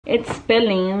It's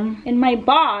spilling in my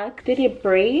box. Did it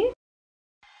break?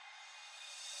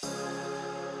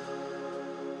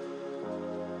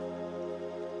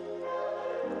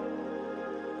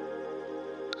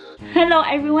 Hello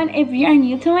everyone, if you are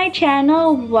new to my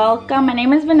channel, welcome. My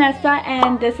name is Vanessa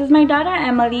and this is my daughter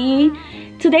Emily.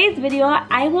 Today's video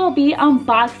I will be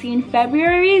unboxing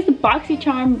February's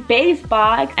Boxycharm Base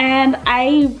Box, and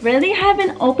I really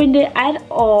haven't opened it at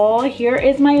all. Here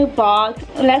is my box.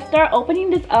 Let's start opening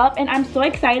this up, and I'm so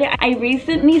excited. I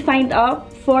recently signed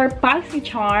up for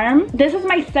Boxycharm. This is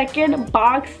my second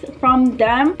box from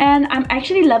them and I'm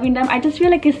actually loving them. I just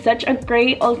feel like it's such a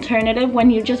great alternative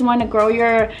when you just want to grow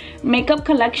your makeup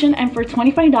collection, and for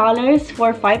 $25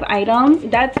 for 5 items,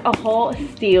 that's a whole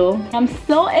steal. I'm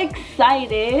so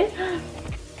excited.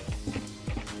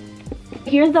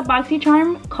 Here's the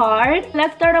Boxycharm card.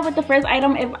 Let's start off with the first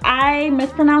item. If I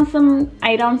mispronounce some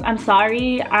items, I'm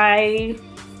sorry.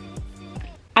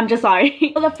 I'm just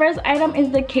sorry. So the first item is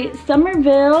the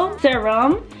Sommerville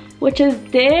serum, which is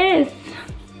this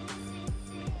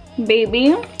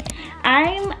baby.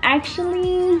 I'm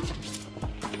actually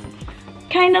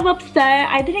kind of upset.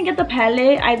 I didn't get the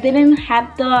palette. I didn't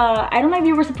have the, I don't know if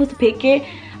you were supposed to pick it.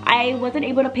 I wasn't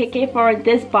able to pick it for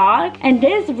this box, and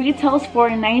this retails for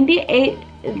 $98.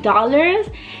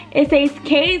 It says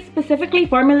K specifically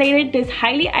formulated this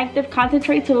highly active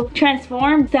concentrate to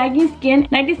transform sagging skin.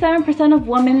 97% of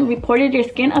women reported their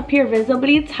skin appear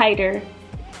visibly tighter.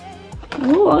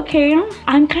 Ooh, okay.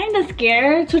 I'm kind of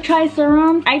scared to try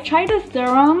serums. I tried the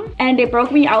serum and they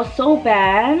broke me out so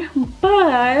bad,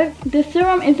 but the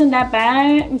serum isn't that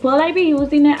bad. Will I be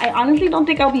using it? I honestly don't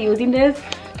think I'll be using this.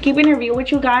 Keeping it real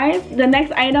with you guys. The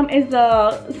next item is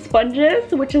the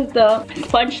sponges, which is the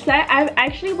sponge set. I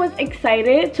actually was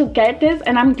excited to get this,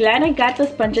 and I'm glad I got the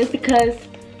sponges because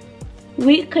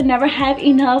we could never have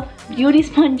enough beauty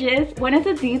sponges. One is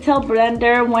a detail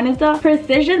blender, one is a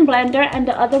precision blender, and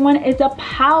the other one is a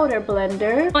powder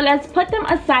blender. So let's put them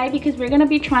aside because we're gonna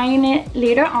be trying it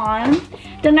later on.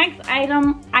 The next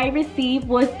item I received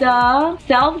was the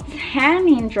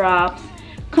self-tanning drops.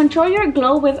 Control your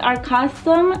glow with our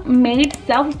custom-made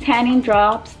self-tanning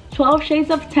drops. 12 shades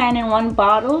of tan in one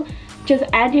bottle. Just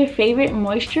add your favorite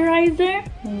moisturizer.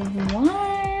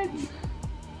 What?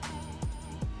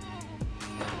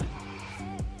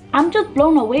 I'm just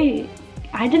blown away.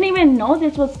 I didn't even know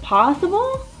this was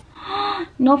possible.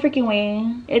 No freaking way.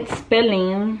 It's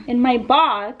spilling in my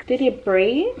box. Did it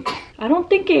break? I don't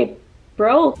think it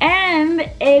broke, and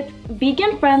it's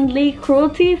vegan friendly,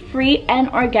 cruelty free, and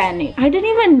organic. I didn't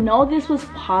even know this was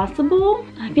possible.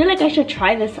 I feel like I should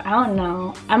try this out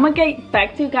now. I'm gonna get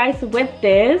back to you guys with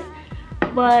this,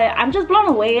 but I'm just blown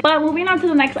away. But moving on to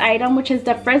the next item, which is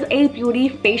the First Aid Beauty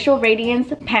Facial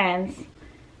Radiance Pads.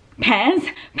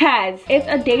 It's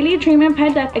a daily treatment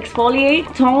pad that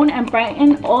exfoliates, tone, and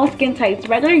brighten all skin types.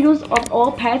 Regular use of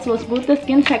all pads will smooth the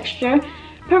skin texture,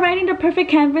 providing the perfect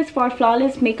canvas for a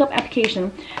flawless makeup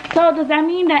application. So does that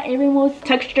mean that it removes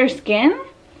textured skin?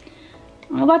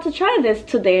 I'm about to try this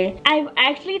today. I've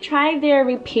actually tried their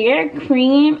repair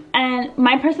cream, and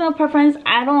my personal preference,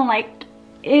 I don't like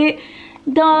it.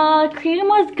 The cream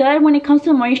was good when it comes to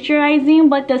moisturizing,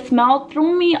 but the smell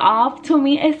threw me off. To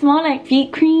me, it smelled like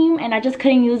feet cream, and I just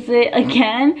couldn't use it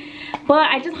again.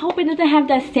 But I just hope it doesn't have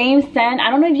that same scent.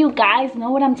 I don't know if you guys know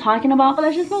what I'm talking about. But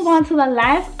let's just move on to the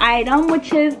last item,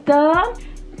 which is the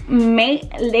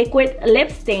Matte Liquid Lip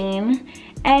Stain.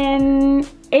 And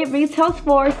it retails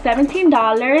for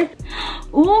 $17.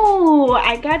 Ooh,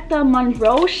 I got the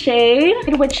Monroe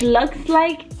shade, which looks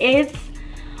like it's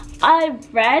a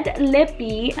red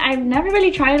lippy. I've never really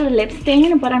tried a lip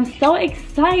stain, but I'm so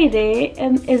excited.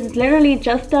 And it's literally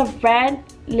just a red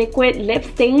liquid lip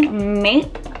stain,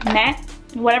 matte,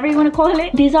 whatever you want to call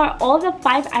it. These are all the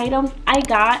 5 items I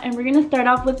got, and we're gonna start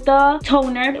off with the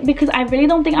toner because I really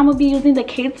don't think I'm gonna be using the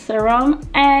Kate serum.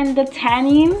 And the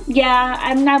tanning, yeah,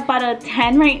 I'm not about a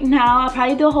tan right now. I'll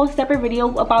probably do a whole separate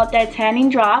video about that tanning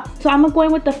drop. So I'm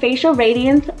going with the Facial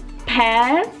Radiance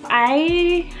pads.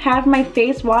 I have my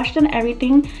face washed and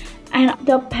everything, and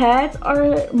the pads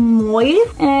are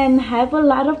moist and have a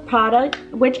lot of product,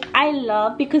 which I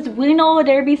love because we know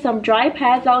there be some dry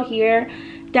pads out here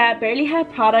that barely have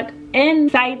product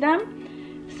inside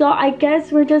them. So I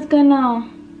guess we're just gonna,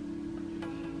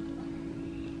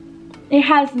 it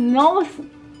has no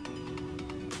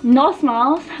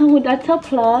smells. That's a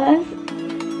plus.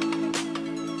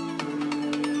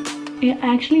 It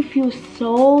actually feels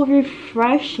so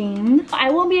refreshing. I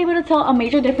won't be able to tell a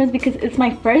major difference because it's my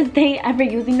first day ever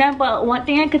using them, but one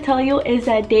thing I could tell you is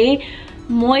that they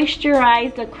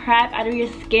moisturize the crap out of your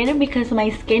skin, because my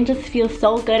skin just feels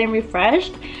so good and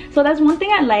refreshed. So that's one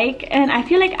thing I like, and I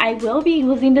feel like I will be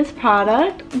using this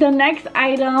product. The next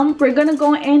item we're gonna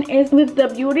go in is with the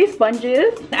beauty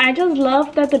sponges. I just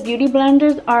love that the beauty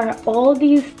blenders are all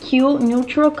these cute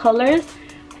neutral colors,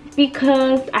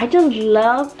 because I just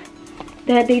love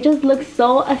that they just look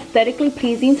so aesthetically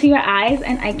pleasing to your eyes.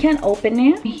 And I can open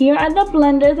it. Here are the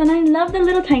blenders, and I love the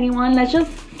little tiny one. Let's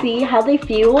just see how they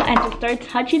feel and just start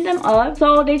touching them up.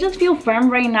 So they just feel firm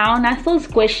right now, not so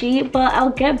squishy, but I'll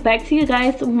get back to you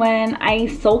guys when I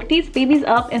soak these babies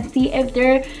up and see if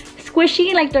they're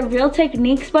squishy like the Real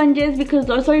Technique sponges, because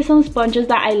those are some sponges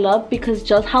that I love because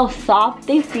just how soft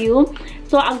they feel.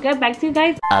 So I'll get back to you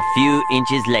guys. A few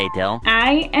inches later.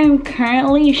 I am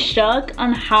currently shocked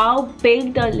on how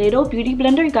big the little beauty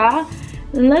blender got.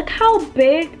 Look how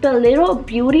big the little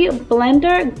beauty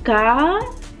blender got.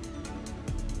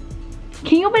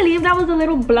 Can you believe that was a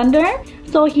little blender?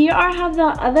 So here are how the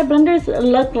other blenders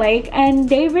look like, and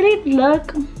they really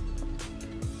look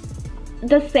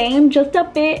the same, just a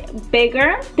bit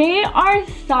bigger. They are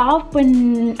soft, but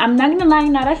I'm not gonna lie,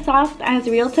 not as soft as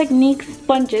Real Technique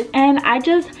sponges. And I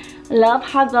just love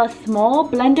how the small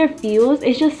blender feels.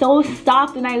 It's just so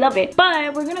soft and I love it.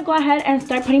 But we're gonna go ahead and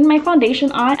start putting my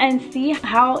foundation on and see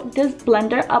how this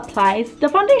blender applies the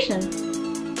foundation.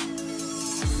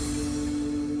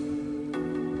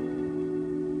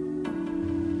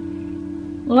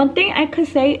 One thing I could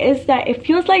say is that it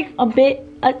feels like a bit,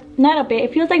 not a bit,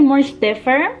 it feels like more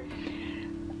stiffer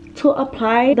to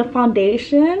apply the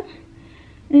foundation.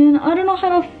 And I don't know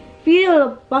how to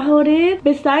feel about it.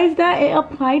 Besides that, it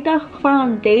applied the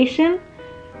foundation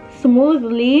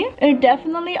smoothly. It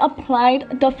definitely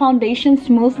applied the foundation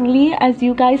smoothly, as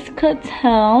you guys could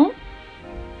tell.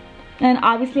 And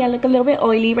obviously I look a little bit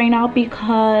oily right now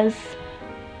because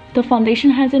the foundation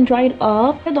hasn't dried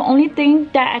up. The only thing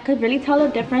that I could really tell the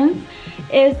difference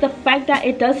is the fact that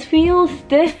it does feel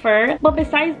stiffer, but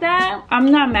besides that, I'm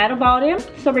not mad about it.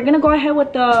 So we're gonna go ahead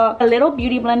with the little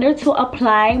beauty blender to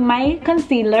apply my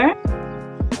concealer.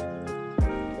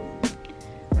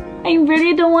 I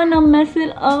really don't want to mess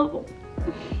it up.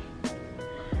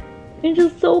 It's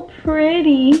just so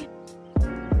pretty.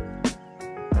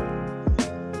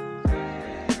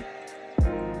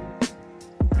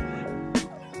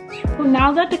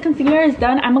 Now that the concealer is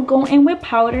done, I'm gonna go in with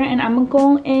powder, and I'm gonna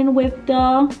go in with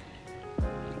the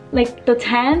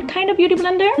tan kind of beauty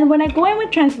blender. And when I go in with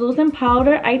translucent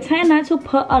powder, I tend not to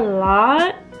put a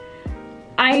lot.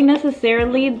 I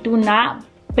necessarily do not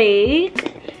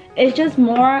bake. It's just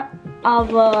more of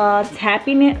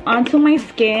tapping it onto my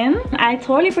skin. I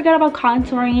totally forgot about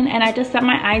contouring, and I just set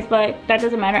my eyes, but that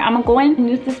doesn't matter. I'm gonna go in and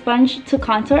use the sponge to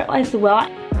contour as well.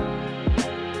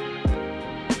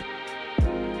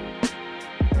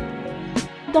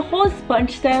 The whole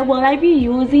sponge set, will I be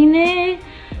using it?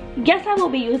 Yes, I will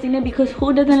be using it, because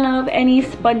who doesn't love any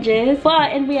sponges?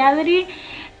 But in reality,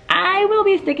 I will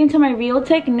be sticking to my Real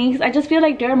Techniques. I just feel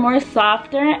like they're more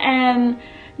softer, and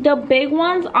the big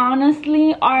ones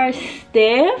honestly are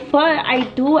stiff. But I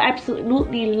do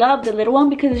absolutely love the little one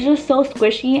because it's just so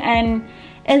squishy and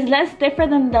it's less stiffer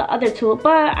than the other two.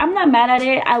 But I'm not mad at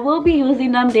it. I will be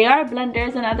using them. They are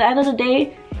blenders, and at the end of the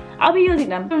day, I'll be using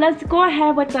them. Let's go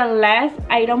ahead with the last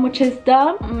item, which is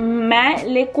the matte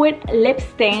liquid lip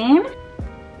stain.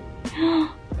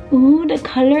 Ooh, the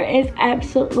color is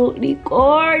absolutely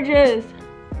gorgeous.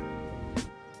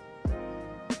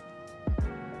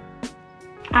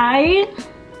 I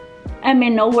am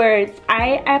in no words.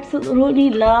 I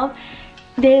absolutely love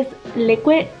this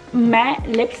liquid matte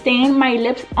lip stain. My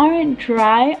lips aren't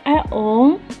dry at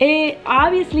all. It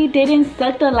obviously didn't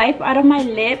suck the life out of my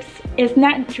lips. It's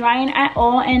not drying at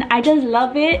all, and I just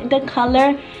love it. The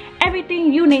color,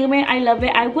 everything, you name it, I love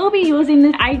it. I will be using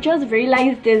this. I just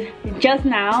realized this just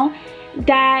now,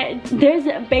 that there's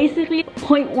basically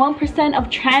 0.1% of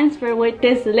transfer with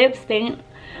this lip stain.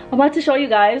 I'm about to show you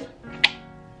guys.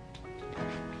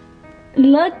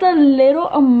 Look the little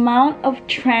amount of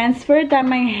transfer that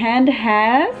my hand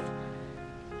has.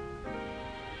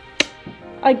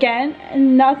 Again,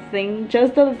 nothing,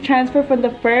 just the transfer from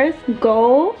the first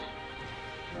go.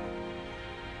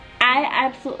 I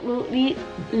absolutely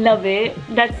love it.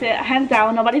 That's it, hands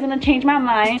down. Nobody's gonna change my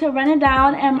mind. To run it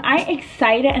down, am I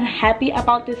excited and happy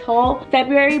about this whole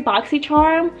February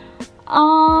Boxycharm?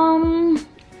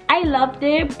 I loved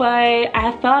it, but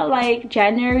I felt like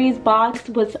January's box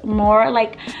was more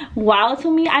like wow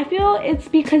to me. I feel it's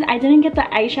because I didn't get the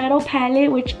eyeshadow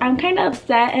palette, which I'm kind of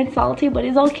upset and salty, but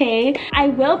it's okay. I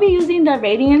will be using the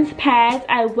radiance pads.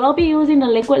 I will be using the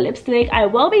liquid lipstick. I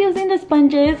will be using the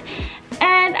sponges,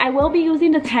 and I will be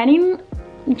using the tanning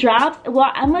drops.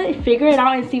 Well, I'm gonna figure it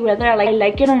out and see whether I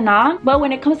like it or not. But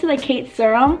when it comes to the Kate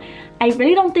serum, I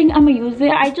really don't think I'm gonna use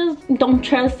it. I just don't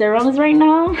trust serums right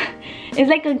now. It's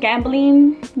like a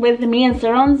gambling with me and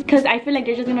serums, because I feel like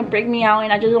they're just gonna break me out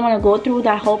and I just don't want to go through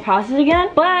that whole process again.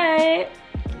 But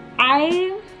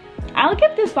I'll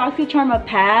give this Boxycharm a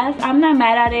pass. I'm not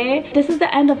mad at it. This is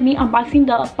the end of me unboxing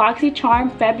the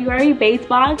Boxycharm February base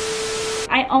box.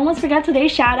 I almost forgot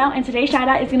today's shout out, and today's shout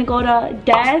out is gonna go to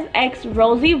Des X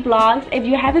Rosie Vlogs. If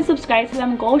you haven't subscribed to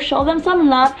them, go show them some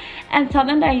love and tell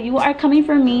them that you are coming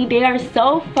for me. They are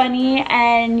so funny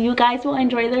and you guys will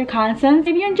enjoy their content.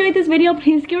 If you enjoyed this video,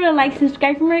 please give it a like,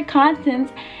 subscribe for more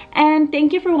content, and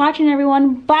thank you for watching,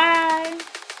 everyone. Bye.